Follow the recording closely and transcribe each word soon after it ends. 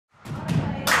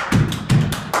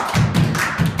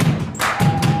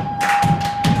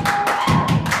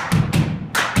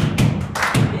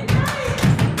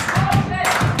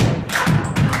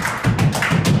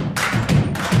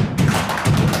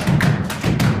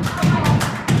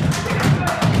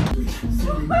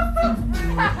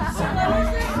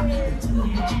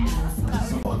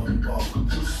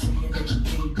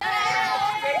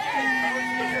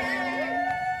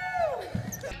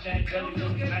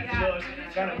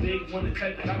big one to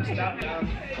take it, I'm stop down.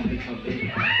 I'm big, I'm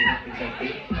big,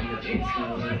 I'm a big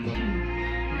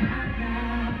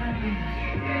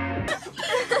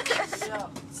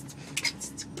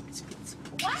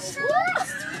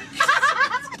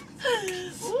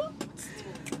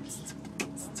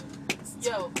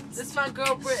Yo, this is my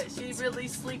girl Britt. She really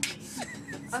sleepy.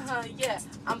 Yeah.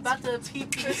 I'm about to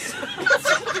peep this. To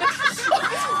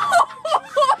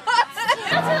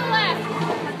the left.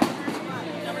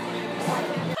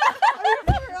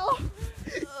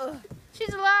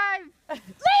 She's alive. Leah!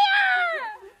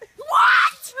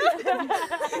 What?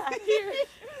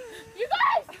 You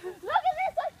guys, look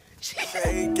at this.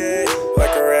 Shake it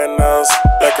like a red nose,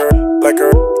 like a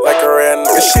red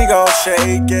nose. She gon'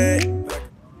 shake it.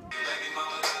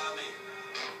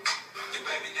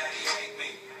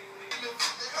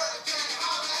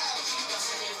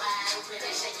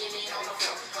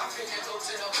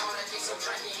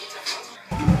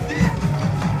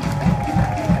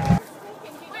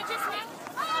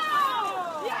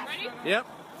 Yep.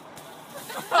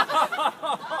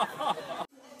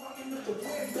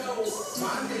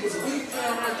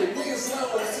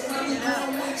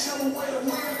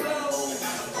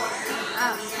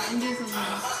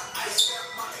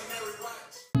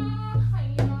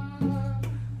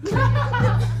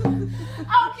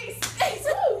 Okay, stay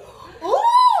too.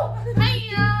 Ooh!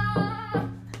 Hiya!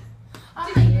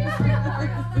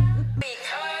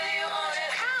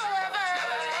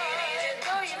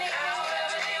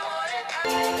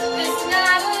 It's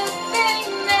not a thing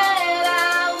that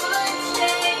I would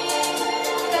change,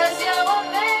 'cause you're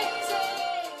amazing.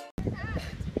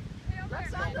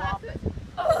 Let's not laugh it.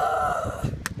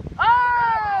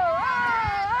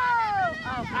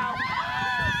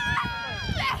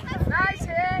 Nice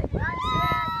hit.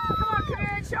 Come on,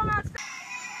 kid. Show 'em how it's done.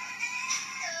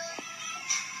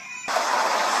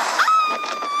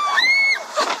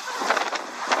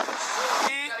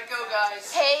 Gotta go, guys.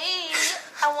 Hey,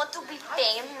 I want to be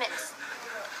famous.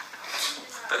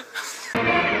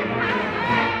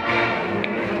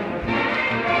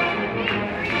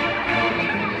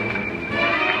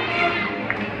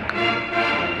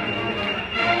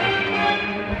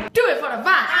 Do it for the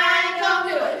vine. I ain't gonna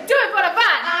do it. Do it for the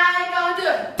vine. I ain't gonna do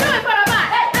it. Do it for the vine.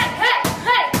 Hey, hey, hey,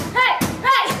 hey, hey,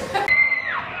 hey.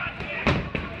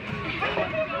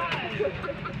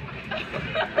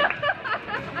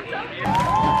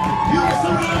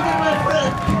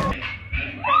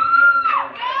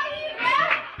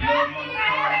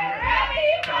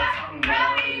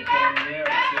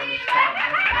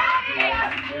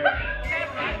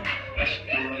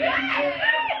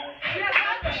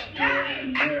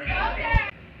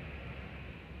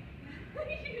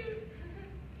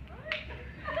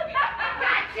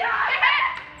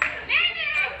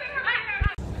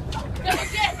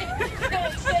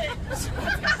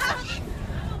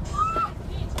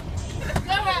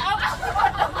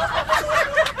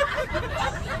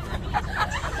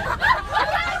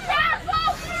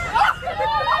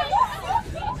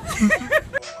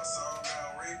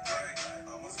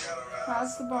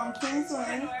 Pass the ball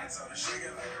Kingsway.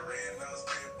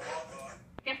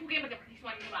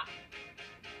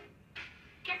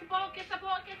 Get the ball, get the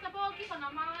ball, get the ball, keep on the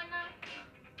mana.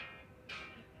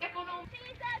 Get on.